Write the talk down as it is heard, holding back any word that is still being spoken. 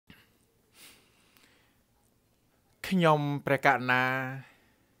ខ្ញុំព្រះកណា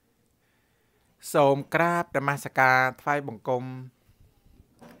សូមក្រាបនមស្ការថ្វាយបង្គំ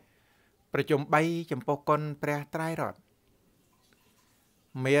ប្រជុំ3ចំពោះគុណព្រះត្រៃរតន៍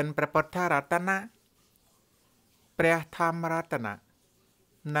មានព្រះពុទ្ធរតនៈព្រះធម្មរតនៈ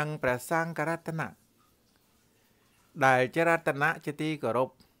និងព្រះសង្ឃរតនៈដែលជារតនៈជាទីគោរព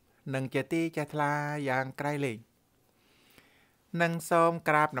និងជាទីចេះថ្លាយ៉ាងក្រៃលែងនិងសូម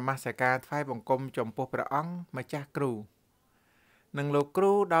ក្រាបនមស្ការថ្វាយបង្គំចំពោះព្រះអង្គម្ចាស់គ្រូនិងលោកគ្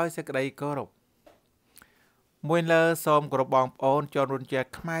រូដោយសេចក្តីគោរពមួយលើសូមគោរពបងប្អូនជនរួមជាតិ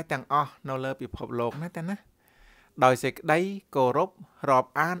ខ្មែរទាំងអស់នៅលើពិភពលោកណាតាណាដោយសេចក្តីគោរពរាប់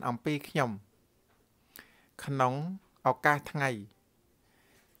អានអំពីខ្ញុំក្នុងឱកាសថ្ងៃ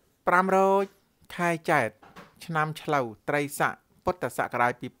500ខែចែកឆ្នាំឆ្លូវត្រីស័កពុទ្ធសករា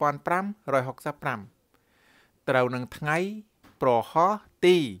ជ2565ត្រូវនឹងថ្ងៃប្រហោះ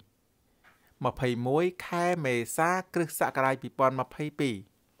ទី21ខែមេសាគ្រិស្តសករាជ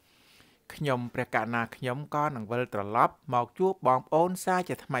2022ខ្ញុំព្រះកណាខ្ញុំក៏នឹងវិលត្រឡប់មកជួបបងប្អូនសា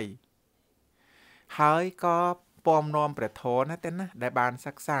ជាថ្មីហើយក៏ពំនាំព្រះធម៌ណាទេណាដែលបាន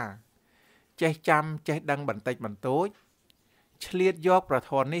សិក្សាចេះចាំចេះដឹងបន្តិចបន្តួចឆ្លៀតយកព្រះ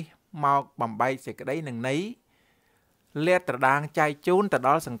ធម៌នេះមកបំបែកសេចក្តីនឹងន័យលាតត្រដាងចែកជូនទៅដ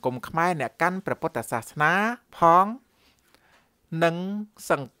ល់សង្គមខ្មែរអ្នកកាន់ព្រះពុទ្ធសាសនាផងនិង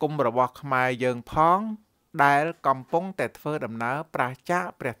សង្គមរបស់ខ្មែរយើងផងដែលកំពុងតែធ្វើដំណើរប្រឆាច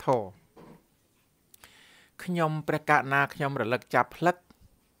ព្រះធម៌ខ្ញុំព្រះកណាខ្ញុំរលឹកចាប់ផ្លឹក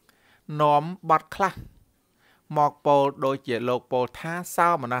នាំបទខ្លះមកពោលដូចជាលោកពោលថាសោ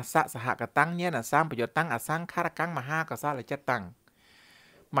មនស្សសហកតੰញាណសម្បយុត្តੰអសង្ខារកੰមហាកុសលចិត្តੰ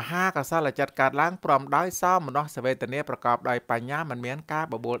មហាកុសលចិត្តកើតឡើងព្រមដោយសោមនស្សវេទនាប្រកបដោយបញ្ញាមិនមានការ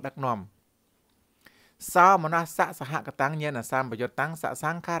បបួលដឹកនាំសោមនស្សសហកតੰញាណសម្បយុត្តੰសស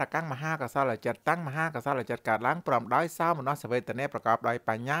ង្ខារកੰមហាកុសលចិត្តੰមហាកុសលចិត្តកើតឡើងព្រមដោយសោមនស្សវេទនាប្រកបដោយប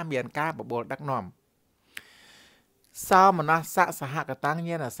ញ្ញាមានការបបួលដឹកនាំសោមនស្សសហកតੰ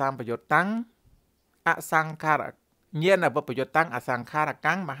ញាណសម្បយុត្តੰអសង្ខារញាណវបយុត្តੰអសង្ខារ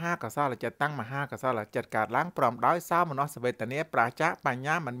កੰមហាកុសលចិត្តੰមហាកុសលចិត្តកើតឡើងព្រមដោយសោមនស្សវេទនាប្រាជ្ញាបញ្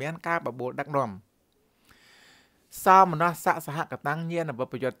ញាមិនមានការបបួលដឹកនាំសោមនស្សសហកតੰញាណវ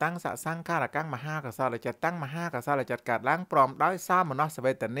បយុត្តੰសសង្ខារកੰមហាកុសលចិត្តੰមហាកុសលចិត្តកើតឡើងព្រមដោយសោមនស្ស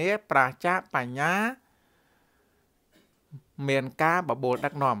វេទនាប្រាជ្ញាបញ្ញាមានការបបួល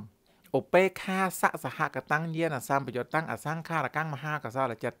ដឹកនាំឧបេខាសហកតੰញាណសម្បយុត្តੰអសង្ខារកੰមហាកុស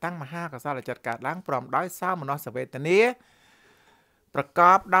លចិត្តੰមហាកុសលចិត្តកើតឡើងព្រមដោយសោមនស្សវេទនាប្រក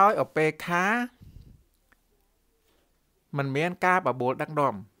បដោយឧបេខាមិនមានការបបួលដឹក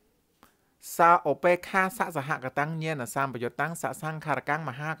នាំសោឧបេខាសហកតੰញាណសម្បយុត្តੰសសង្ខារកੰ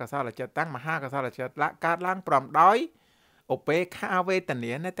មហាកុសលចិត្តੰមហាកុសលចិត្តកើតឡើងព្រមដោយឧបេខាវេទ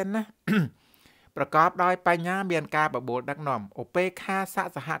នាណាទេណាប្រកបដោយបញ្ញាមានការបបួលដឹកនាំឧបេខាស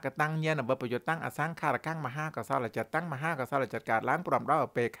ហកតੰញាណវបយុត្តੰអសង្ខារកੰមហាកុសលចិត្តੰមហាកុសលចិត្តកើតឡើងព្រមដោយឧ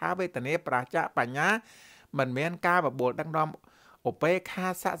បេខាវេទនាប្រាជ្ញាបញ្ញាមិនមានការបបួលដឹកនាំឧបេខា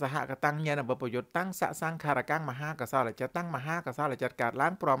សហកតੰញាណវបយុត្តੰសសង្ខារកੰមហាកុសលចិត្តੰមហាកុសលចិត្តកើតឡើ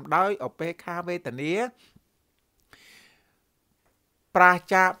ងព្រមដោយឧបេខាវេទនាប្រាជ្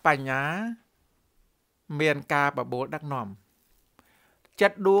ញាបញ្ញាមានការបបួលដឹកនាំចិ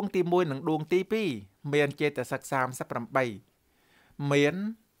ត្តដួងទី1និងដួងទី2មានចេតសិក38មាន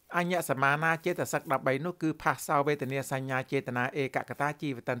អញ្ញសមានាចេតសិក13នោះគឺផាសោវេទនាសញ្ញាចេតនាឯកកតាជី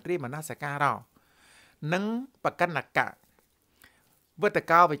វតន្ត្រីមនសការោនិងបកណ្ណកៈវត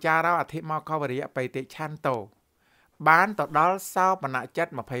កោវិចារោអធិមកោវរិយបៃតិឆន្ទោបានទៅដល់សោបនៈចិត្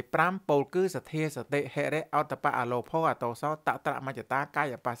ត25ពោលគឺសទ្ធាសតិហិរិអតបៈអលោភោអតោសោតត្រមច្ចតាកា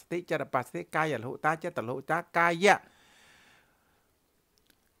យបស្សតិចិត្តបស្សតិកាយលហុតាចិត្តលហុតាកាយៈ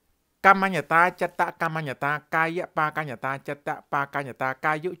កម្មញ្ញតាចិត្តកម្មញ្ញតាកាយបាកញ្ញតាចិត្តបាកញ្ញតា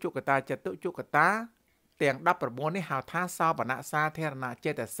កាយុជុកតាចិត្តជុកតាទាំង19នេះហៅថាសោបនៈសាធារណ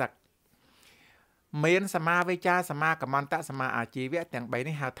ចេតសិកមានសមាវិចាសមាកមន្តសមាអាជីវៈទាំង3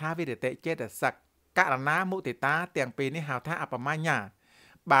នេះហៅថាវិរតិចេតសិកករណាមុទិតាទាំង2នេះហៅថាអបមញ្ញ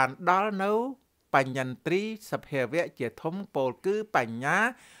បានដល់នៅបញ្ញន្ត្រីសភាវៈជាធំពោលគឺបញ្ញា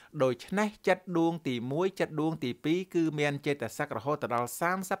ដូច្នេះចិត្តដួងទី1ចិត្តដួងទី2គឺមានចេតសិករហូតដល់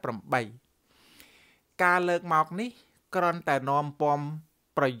38ការលើកមកនេះគ្រាន់តែនាំពំ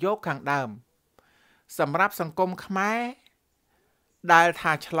ប្រយោគខាងដើមសម្រាប់សង្គមខ្មែរដែល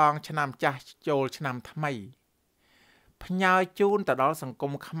ថាឆ្លងឆ្នាំចាស់ចូលឆ្នាំថ្មីផ្ញើជូនទៅដល់សង្គ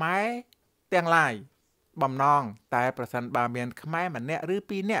មខ្មែរទាំងឡាយបំណងតែប្រសិនបើមានខ្មែរម្នាក់ឬ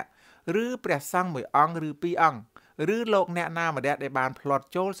2នាក់ឬព្រះសង្ឃ1អង្គឬ2អង្គឬលោកអ្នកណាម្នាក់ដែលបានផ្លត់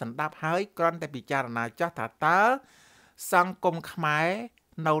ចូលសន្តាប់ហើយគ្រាន់តែពិចារណាចោះថាតើសង្គមខ្មែរ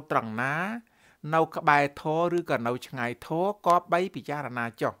នៅត្រង់ណា nâu các bài thô rư cả nâu ngày thô có bấy bị cha là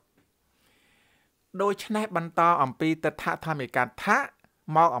cho đôi chân này bắn to ẩm pi tật thạ thà mì cà thạ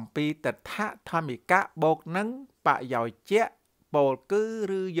mò ẩm pi tật thạ thà mì cà bột nắng bạ dòi chết bột cứ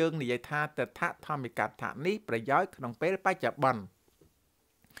rư dương này tha tật thạ thà mì cà thạ ní bởi giói khổng bế bá chả bần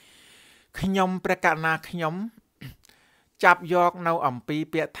khi nhóm bà cà nà khi nhóm chạp giọt nâu ẩm pi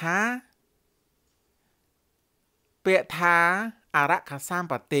bịa thá à rạ khá xăm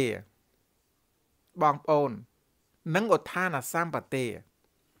bà tìa bong ôn nâng ột tha nà xăm bà tìa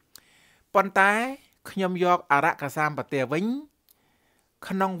bọn tái nhóm giọt à rạ khá xăm bà tìa vĩnh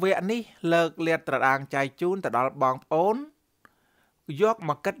khá nông vẹn ní lợt liệt trở đàng chai chún tà đó bong ôn giọt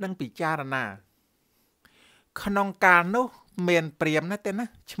mà kết nâng bị cha ra nà khá nông ca nô miền priếm ná tên á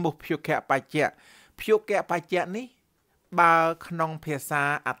chmù phiêu kẹ bà chẹ ní bà khá nông phía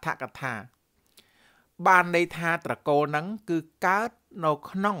xa át thạ cà thà ban đây tha trả cô nắng cứ cát nô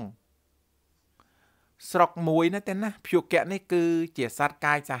khá nông sọc mùi ná tên á phiêu kẹ ní cứ chìa sát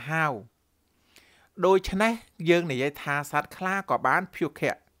cai chà hào đôi chân này dương này dây tha sát khá có bán phiêu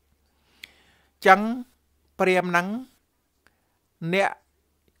kẹ chẳng priếm nắng nẹ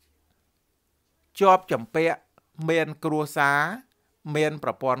chọp chậm bẹ miền cua xá miềnប្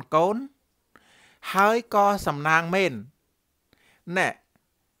រព័ន្ធកូនហើយក៏សំណាងមែនណែ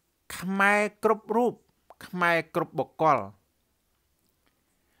ខ្មែរគ្រប់រូបខ្មែរគ្រប់បុគ្គល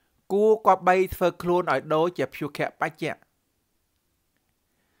គួរក៏បីធ្វើខ្លួនឲ្យដូចជាភុខៈបច្ចៈ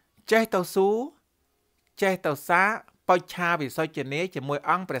ចេះទៅស៊ូចេះទៅសាបច្ឆាវិសុចនេជាមួយ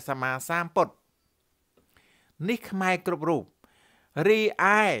អង្គព្រះសម្មាសម្ពុទ្ធនេះខ្មែរគ្រប់រូបរី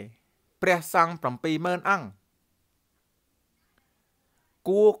ឯព្រះសង្ឃ 70000 អង្គ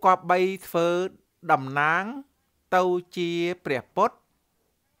គួរក៏បីធ្វើតំណាងទៅជាព្រះពុទ្ធ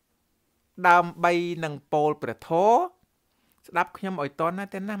ដើម្បីនឹងពោលព្រះធម៌ស្ដាប់ខ្ញុំឲ្យតន់ណា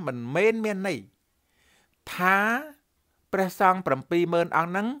ទេណាមិនមែនមានន័យថាព្រះសង្ឃ 70000 អង្គ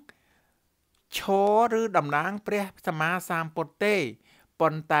ហ្នឹងឈរឬតំណាងព្រះសម្មាសម្ពុទ្ធទេប៉ុ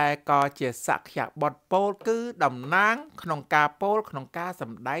ន្តែក៏ជាសក្យបុត្រពោលគឺតំណាងក្នុងការពោលក្នុងការស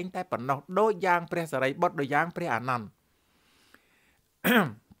ម្ដែងតែប៉ុណ្ណោះដូចយ៉ាងព្រះសារីបុត្រដូចយ៉ាងព្រះអានន្ទ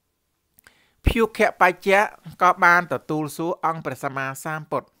ភុខៈបច្ចៈក៏បានទទួលសួរអង្គព្រះសម្មាសម្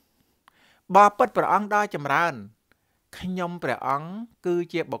ពុទ្ធបបិទ្ធព្រះអង្គដ៏ចម្រើនខ្ញុំព្រះអង្គគឺ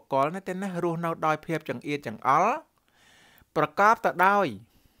ជាបុគ្គលណាទេណារស់នៅដោយភាពចង្អៀតចង្អល់ប្រកបទៅដោយ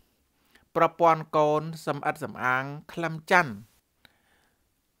ប្រព័ន្ធកូនសំអិតសំអាងក្លឹមច័ន្ទ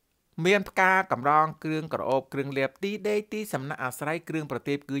មានផ្កាកម្រងគ្រឿងក្រអូបគ្រឿងលាបទីដេកទីសំណាក់អាស្រ័យគ្រឿងប្រ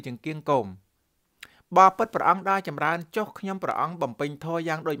ទីបគឺចង្គៀងគោមបបិទ្ធព្រះអង្គដ៏ចម្រើនចុះខ្ញុំព្រះអង្គបំពេញធម៌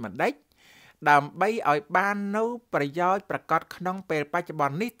យ៉ាងដូចម្ដេចដើម្បីឲ្យបាននៅប្រយោជន៍ប្រកបក្នុងពេលបច្ចុប្ប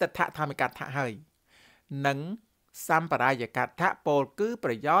ន្ននេះតថធម្មិកថាហើយនិងសម្បរាយកថាពោលគឺប្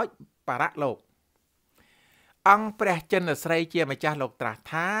រយោជន៍បរៈលោកអង្គព្រះចិនស្រីជាម្ចាស់លោកត្រាស់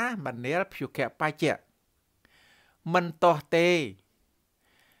ថាមនាលភុខៈបច្ចៈមិនតោះទេ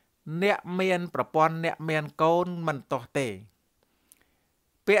អ្នកមានប្រព័ន្ធអ្នកមានកូនមិនតោះទេ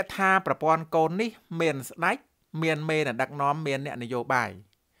ពាក្យថាប្រព័ន្ធកូននេះមានស្ដេចមានមេដឹកនាំមានអ្នកនយោបាយ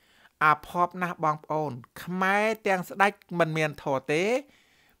អាភ័ព្វណាស់បងប្អូនខ្មែរទាំងស្ដេចមិនមានធម៌ទេ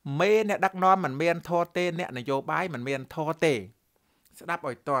មេអ្នកដឹកនាំមិនមានធម៌ទេអ្នកនយោបាយមិនមានធម៌ទេស្ដាប់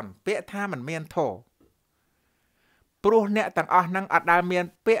ឲ្យតន់ពាក្យថាមិនមានធម៌ព្រោះអ្នកទាំងអស់នឹងអត់ដែលមាន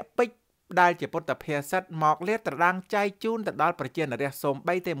ពាក្យពេចន៍ដែលជាពុទ្ធភាសិតមកលាតត្រដាងចែកជូនទៅដល់ប្រជានរាស្ត្រសូម្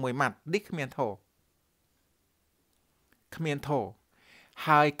បីតែមួយម៉ាត់នេះគ្មានធម៌គ្មានធម៌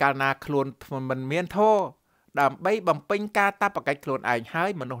ហើយកាលណាខ្លួនមិនមានធម៌ដើម្បីបំពេញការតបកិច្ចខ្លួនឯងហើយ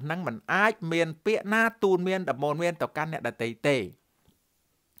មនុស្សនឹងមិនអាចមានពាក្យណាទូនមានដំបូន្មានទៅកាន់អ្នកដទៃទេ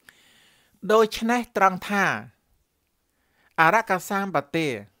ដូច្នេះត្រង់ថាអរកសម្បតិ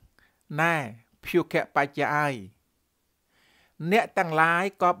ណែភុខៈបច្ចៈអើយអ្នកទាំងឡាយ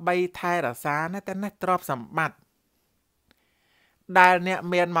ក៏បីថែរក្សាណាតែនេះទ្រព្យសម្បត្តិដែលអ្នក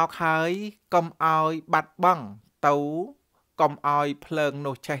មានមកហើយកុំឲ្យបាត់បង់ទៅកុំឲ្យភ្លើង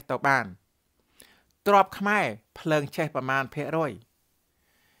នោះឆេះទៅបានទ្រព្យខ្មែរភ្លើងឆេះប្រមាណភាគរយ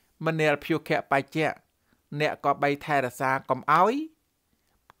មនាលភុខៈបច្ចៈអ្នកក៏បីថែរក្សាកុំឲ្យ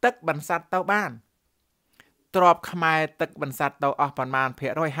ទឹកបន្សាត់ទៅបានទ្រព្យខ្មែរទឹកបន្សាត់ទៅអស់ប្រមាណភា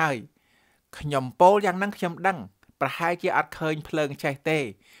គរយហើយខ្ញុំពោលយ៉ាងហ្នឹងខ្ញុំដឹងប្រហែលជាអត់ឃើញភ្លើងឆេះទេ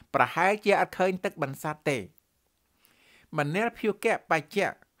ប្រហែលជាអត់ឃើញទឹកបន្សាត់ទេមនាលភុខៈបច្ចៈ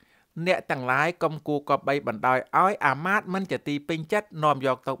អ្នកទាំងឡាយកុំគួរក៏បីបណ្ដោយឲ្យអាមាត្យមិនជាទីពេញចិត្តនាំយ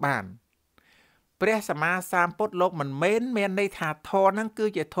កទៅបានព្រះសម្មាសម្ពុទ្ធលោកមិនមែនមានន័យថាធម៌ហ្នឹងគឺ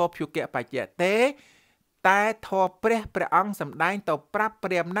ជាធម៌ភុខៈបច្ចៈទេ តែធម៌ព្រះអង្គសម្ដែងទៅប្រាប់ព្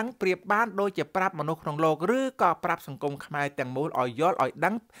រាហ្មណ៍នឹងប្រៀបបានដូចជាប្រាប់មនុស្សក្នុងលោកឬក៏ប្រាប់សង្គមខ្មែរទាំងមូលឲ្យយល់ឲ្យដឹ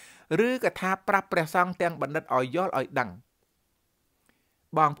ងឬក៏ថាប្រាប់ព្រះសង្ឃទាំងបណ្ឌិតឲ្យយល់ឲ្យដឹង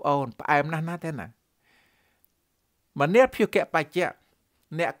បងប្អូនផ្អែមណាស់ណាទេណាមនាលភុគៈបច្ចៈ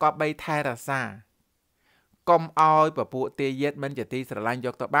អ្នកក៏បីថែរក្សាកុំឲ្យពពួកទាយាទមិនជាទីស្រឡាញ់យ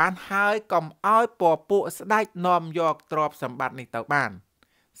កទៅបានហើយកុំឲ្យពពួកស្ដេចនាំយកទ្រព្យសម្បត្តិនេះទៅបាន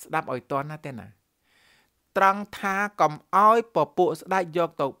ស្ដាប់ឲ្យតន់ណាទេណាត្រង់ថាកុំឲ្យពពួកស្ដេចយក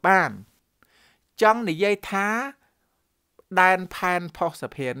ទៅបានចង់និយាយថាដែនផែនផុសស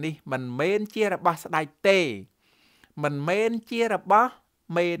ភានេះមិនមែនជារបស់ស្ដេចទេមិនមែនជារបស់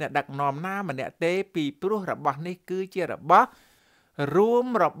មេអ្នកដឹកនាំណាម្នាក់ទេពីព្រោះរបស់នេះគឺជារបស់រួម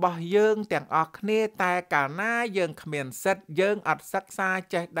របស់យើងទាំងអស់គ្នាតែកាលណាយើងគ្មានសិទ្ធិយើងអត់សិក្សា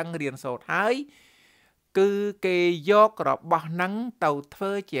ចេះដឹងរៀនសូត្រហើយគឺគេយករបស់ហ្នឹងទៅធ្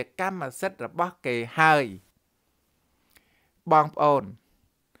វើជាកម្មសិទ្ធិរបស់គេហើយបងប្អូន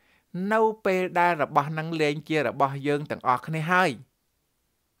នៅពេលដែលរបស់ហ្នឹងលែងជារបស់យើងទាំងអស់គ្នាហើយ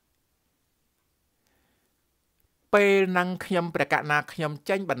ពេលហ្នឹងខ្ញុំព្រះកណាខ្ញុំ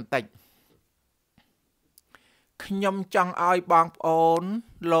ចេញបន្តិចខ្ញុំចង់ឲ្យបងប្អូន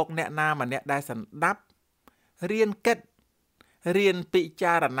លោកអ្នកណាម្នាក់ដែលសន្តាប់រៀនគិតរៀនពិ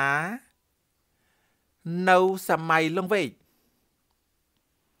ចារណានៅសម័យលង្វែក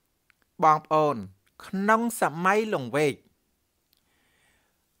បងប្អូនក្នុងសម័យលង្វែក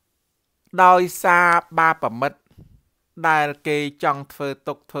ដោយសារបាបមិត្តដែលគេចង់ធ្វើ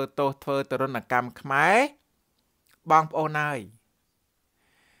ទុកធ្វើទោសធ្វើទរណកម្មខ្មែរបងប្អូនហើយ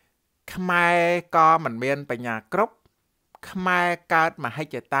ខ្មែរក៏មិនមានបញ្ញាគ្រប់ខ្មែរកើតមហិ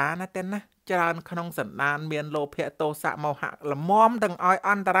ច្ឆតាណាទេណាច្រើនក្នុងសន្តានមានលោភៈទោសៈមោហៈល្មមទាំងឲ្យអ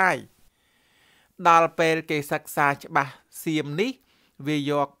ន្តរាយដល់ពេលគេសិក្សាច្បាស់សៀមនេះវា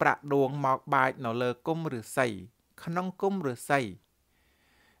យកប្រាក់ដួងមកបាចនៅលើគុម្ពឫស្សីក្នុងគុម្ពឫស្សី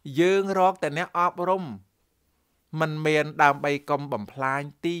យើងរកតែអ្នកអប់រំមិនមានដើម្បីកុំបំផ្លាញ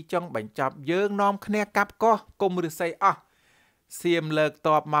ទីចុងបញ្ចប់យើងនាំគ្នាកាប់កោះគុម្ពឫស្សីអស់សៀមលើកត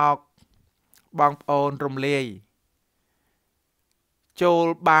បមកបងប្អូនរំលាយចូល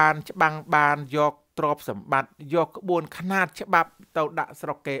បានច្បាំងបានយកទ្រព្យសម្បត្តិយកក្បួនខ្នាតច្បាប់ទៅដាក់ស្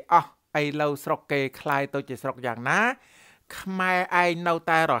រុកគេអស់ឥឡូវស្រុកគេคล้ายទៅជាស្រុកយ៉ាងណាខ្មែរឯងនៅ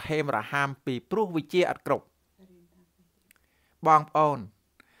តែរហេមរហាមពីព្រោះវិជាអត់គ្រប់បងប្អូន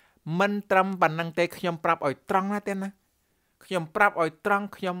មិនត្រឹមប៉ុណ្ណឹងទេខ្ញុំប្រាប់ឲ្យត្រង់ណាទេណាខ្ញុំប្រាប់ឲ្យត្រង់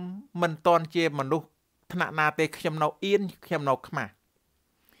ខ្ញុំមិនតន់ជាមនុស្សថ្នាក់ណាទេខ្ញុំនៅអៀនខ្ញុំនៅខ្មាស់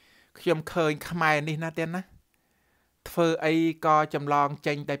ខ្ញុំឃើញខ្មែរនេះណាទេណាធ្វើអីក៏ចម្លង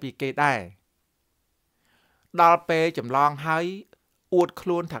ចេញតែពីគេដែរដល់ពេលចម្លងហើយអួតខ្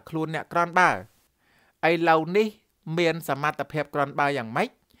លួនថាខ្លួនអ្នកក្រាន់បើឥឡូវនេះមានសមត្ថភាពក្រាន់បើយ៉ាងម៉េច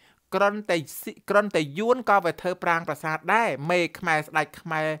គ្រាន់តែយួនក៏វាធ្វើប្រាង្គប្រាសាទដែរមេខ្មែរស្ដេចខ្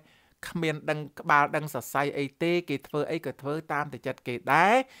មែរគ្មានដឹងក្បាលដឹងសរសៃអីទេគេធ្វើអីក៏ធ្វើតាមតែចិត្តគេដែ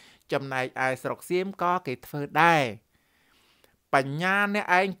រចំណែកឯស្រុកសៀមក៏គេធ្វើដែរបញ្ញាអ្នក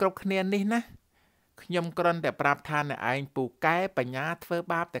ឯងគ្រប់គ្នានេះណាខ្ញុំគ្រាន់តែប្រាប់ថាអ្នកឯងពូកែបញ្ញាធ្វើ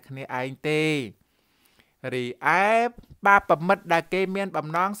បាបតែគ្នាឯងទេរីឯបាបមិត្តដែលគេមានបំ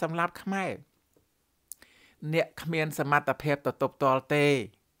ណងសម្លាប់ខ្មែរអ្នកគ្មានសមត្ថភាពទៅទប់ទល់ទេ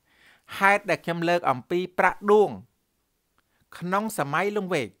ហេតុដែលខ្ញុំលើកអំពីប្រាក់ដួងក្នុងសម័យល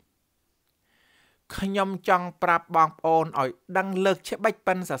ង្វែកខ្ញុំចង់ប្រាប់បងប្អូនឲ្យដឹងលើកច្បិច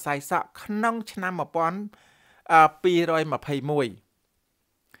ប៉ិនសរសៃសក់ក្នុងឆ្នាំ1221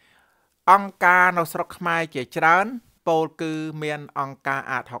អង្គការនៅស្រុកខ្មែរជាច្រើនពោលគឺមានអង្គការ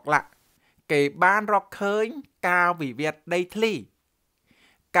អាត6លាក់គេបានរកឃើញការវិវាទដីធ្លី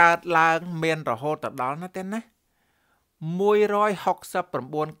កើតឡើងមានរហូតដល់ណាទេណា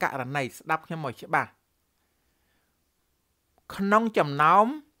169ករណីស្ដាប់ខ្ញុំឲ្យច្បាស់ក្នុងចំណោម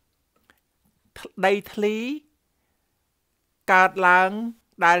ដីធ្លីកើតឡើង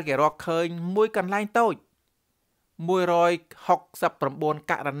ដែលគេរកឃើញមួយកន្លែងតូច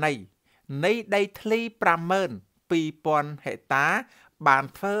169ករណីនៃដីធ្លី 52,000 ហិកតាបាន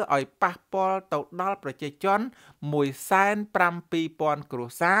ធ្វើឲ្យប៉ះពាល់ទៅដល់ប្រជាជន 1,720,000 គ្រួ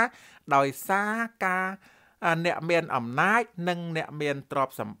សារដោយសារការអ្នកមានអំណាចនិងអ្នកមានទ្រ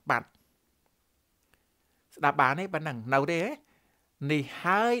ព្យសម្បត្តិស្ដាប់បានទេប៉ុណ្ណឹងនៅទេនេះ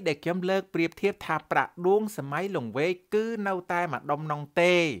ហើយដែលខ្ញុំលើកប្រៀបធៀបថាប្រាក់ដួងសម័យលង្វែកគឺនៅតែម្ដុំនង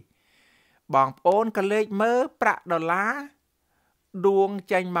ទេបងប្អូនក៏លេខមើលប្រាក់ដុល្លារដួង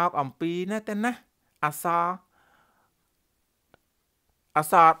ចេញមកអំពីណាទេណាអក្សរ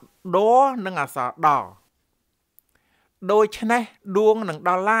ដនិងអក្សរដដូច្នេះដួងនិង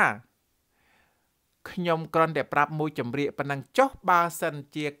ដុល្លារខ្ញុំគ្រាន់តែប្រាប់មួយចម្រៀកប៉ុណ្ណឹងចុះបើសិន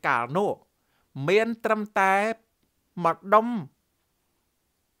ជាកាលនោះ miền trầm tai mặt đông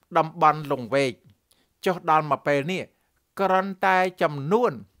đầm bắn lồng về cho đòn mà về nè còn tai chầm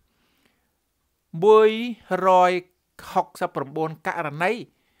nuôn bùi rồi học sắp bốn cả này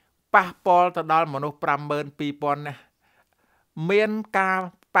pa pol tới đòn mà nó pram mơn pi pon nè miền ca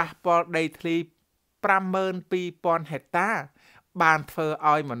pa pol đầy thli pram mơn pi pon hecta bàn phơ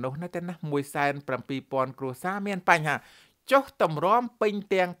oi mà nó tên nè mùi sen pram pi pon cua sa miền panh hà chốt tầm róm pin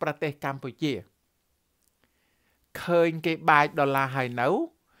tiềnประเทศ Campuchia เคยเก็บบาทดอลลาร์ให้หนู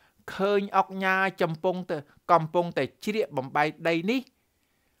เคยออกงาจำปงแต่กำปงแต่เชี่ยบ่มใบใดนี้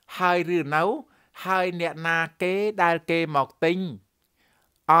ให้หรือหนูให้เนี่ยนาเกได้เกหมอกติง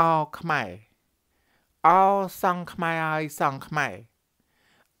เอาขมายเอาสังขมายไอสังขมาย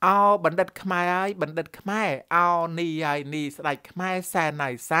เอาบันดัดขมายไอบันดัดขมายเอานี่ไอนี่สไลด์ขมายแสนไหน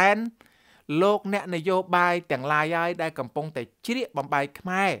แสนโลกเนี่ยนโยบายแต่งลายไอได้กำปงแต่เชี่ยบ่มใบข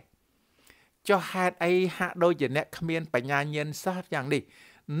มายcho hạt ấy hạ đôi giờ nè khmiên phải nhà nhân sátอย่างนี้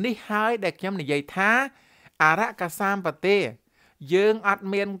นี่หายเด็กย้ำในใหญ่ท้าอาระกาซามปะเต้ยืงอัด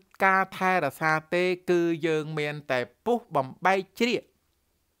เมียนกาไทยระซาเต้คือยืงเมียนแต่ปุ๊บบ่มใบเชี่ย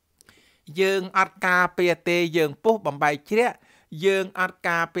ยืงอัดกาเปียเต้ยืงปุ๊บบ่มใบเชี่ยยืงอัดก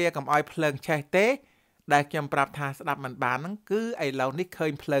าเปียกับอ้อยเพลิงใช้เต้ได้ยำปรับทาสดับมันบานนั่นคือไอเรานี่เค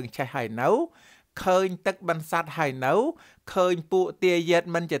ยเพลิงใช้หายเนาเคยตึกบรรษัทหายเนาเคยปูเตียเย็ด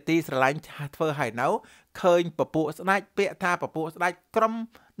มันจะตีสลายเฟอหายเนาเคยปะปูสไลด์เปียทาปะปูสไลด์กรม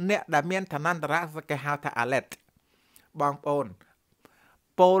เนี่ยดามีนธนันตระสกฮาวทาอาเลตบองโอน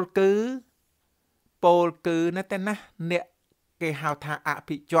โปลคือนั่นแต่นะเนี่ยเกฮาวทาอ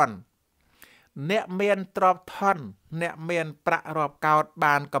ภิจรเนี่ยเมียนตรอบท่อนเนี่ยเมียนประรอบเกาบ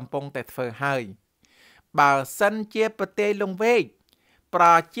านกำปงแต่เฟอหายบ่าวสันเจียปเตลงเวกปร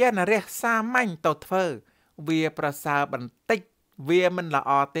าเจียนเรียกซามันตดเฟอเวียประสาบันติกเวียมันละ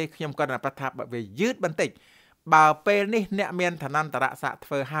อเตขยมกันประทับเวียยืดบันติกบ่าวเปนี่เนี่ยเมียนธนันตระสะเ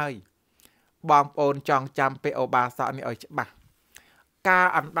ฟอให้บอมโอนจองจำเปโอบาสอนี่เอ๋ยฉบักกา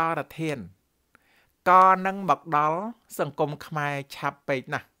อันดอระเทียนก็นั่งบักดอลสังคมขมายชับไป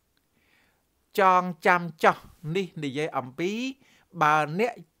นะจองจำจ่อนี่ในเยอมปีบ่าวเนี่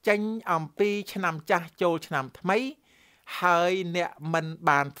ยจังอมปีชนำจ่าโจชนำทำไมให้เนี่ยมันบ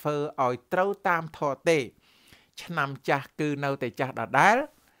านเฟออ่อยเต้าตามทอเตชนำจ่าคือเนาแต่จ่าดอดได้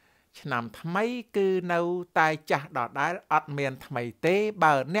ชนำทำไมคือเนาตายจ่าดอดได้อัดเมียนทำไมเต้บ่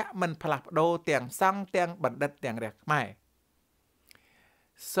าเนี่ยมันผลักโดเตียงซังเตียงบันดัดเตียงเรียกไม่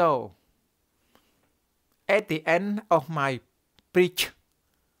so at the end of my preach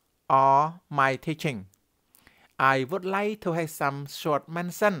or my teaching I would like to have some short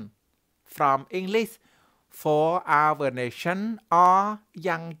mention from English for our nation or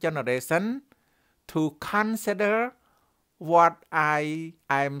young generation to consider what I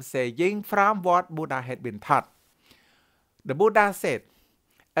am saying from what Buddha had been taught. The Buddha said,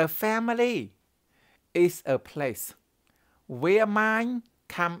 a family is a place where mind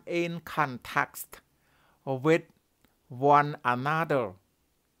come in contact with one another.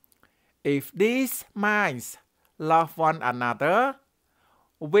 If these minds love one another,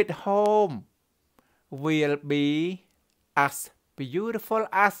 with home will be as beautiful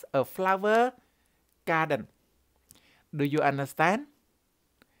as a flower garden. Do you understand?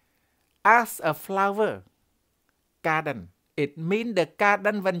 As a flower garden, it means the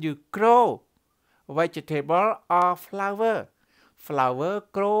garden when you grow vegetable or flower. Flower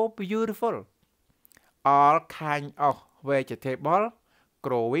grow beautiful. All kind of vegetable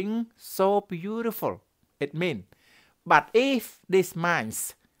growing so beautiful. It means, but if these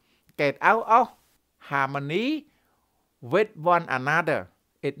minds get out of harmony with one another,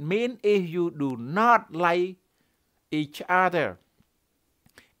 it means if you do not like each other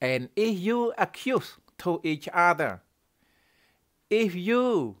and if you accuse to each other, if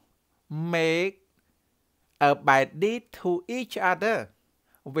you make a bad deed to each other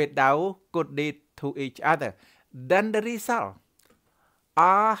without good deed to each other, then the result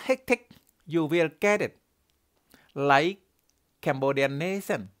are hectic. You will get it like Cambodian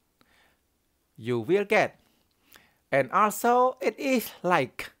nation. You will get, and also it is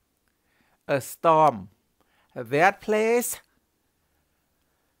like a storm that plays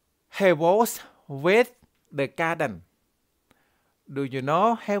havoc with the garden. Do you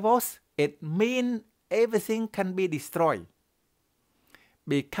know havoc? It means everything can be destroyed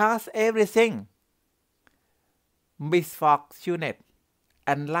because everything misfortunate,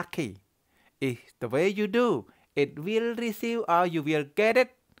 unlucky is the way you do. It will receive or you will get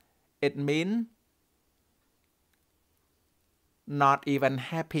it. It means not even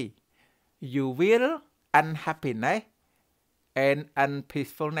happy. You will unhappiness and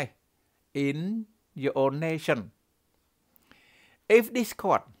unpeacefulness in your own nation if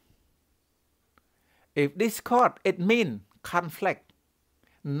discord it means conflict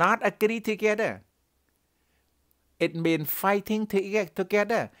not agree together it means fighting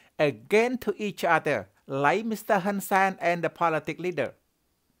together against to each other like Mr. Hun Sen and the political leader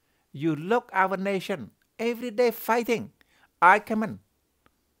you look our nation every day fighting argument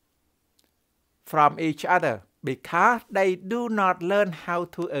from each other because they do not learn how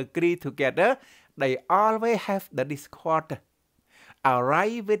to agree together they always have the discord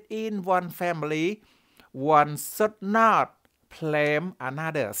arise within one family one should not blame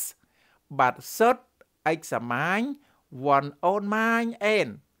another but should examine one's own mind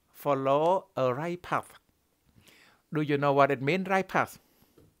and follow a right path do you know what it means right path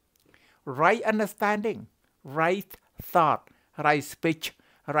right understanding right thought right speech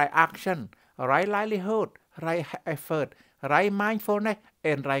right action right livelihood, right effort, right mindfulness,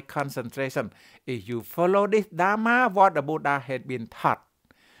 and right concentration. If you follow this Dharma, what the Buddha had been taught,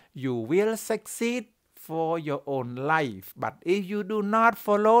 you will succeed for your own life. But if you do not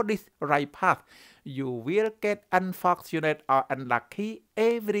follow this right path, you will get unfortunate or unlucky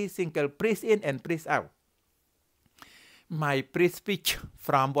every single breath in and breath out. My pre-speech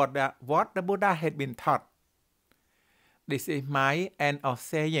from what the Buddha had been taught. This is my end of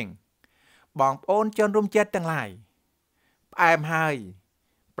saying. បងប្អូនជនរួមជាតិទាំងឡាយផ្អែមហើយ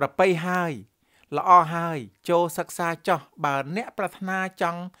ប្រពៃហើយល្អហើយចូលសិក្សាចោះបើអ្នកប្រាថ្នាច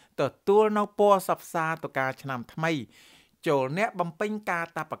ង់ទទួលនៅពរសព្វសាតុការឆ្នាំថ្មីចូលអ្នកបំពេញការ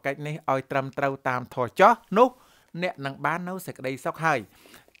តបកិច្ចនេះឲ្យត្រឹមត្រូវតាមធម៌ចោះនោះអ្នកនឹងបាននៅសេចក្តីសុខហើយ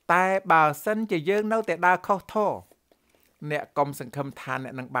តែបើសិនជាយើងនៅតែដើរខុសធម៌អ្នកកុំសង្ឃឹមថាអ្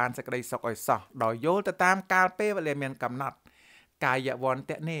នកនឹងបានសេចក្តីសុខឲ្យសោះដោយយល់ទៅតាមកាលពេលវេលាមានកំណត់កាយវន្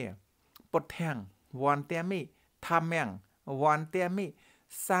តៈនេះពុទ្ធាំងវន្តាមិធម្មំវន្តាមិ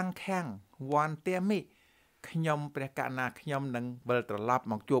សង្ឃំវន្តាមិខ្ញុំព្រះករុណាខ្ញុំនឹងវិលត្រឡប់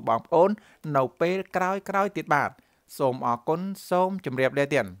មកជួបបងប្អូននៅពេលក្រោយៗទៀតបាទសូមអរគុណសូមជម្រាបលា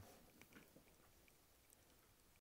ទៀត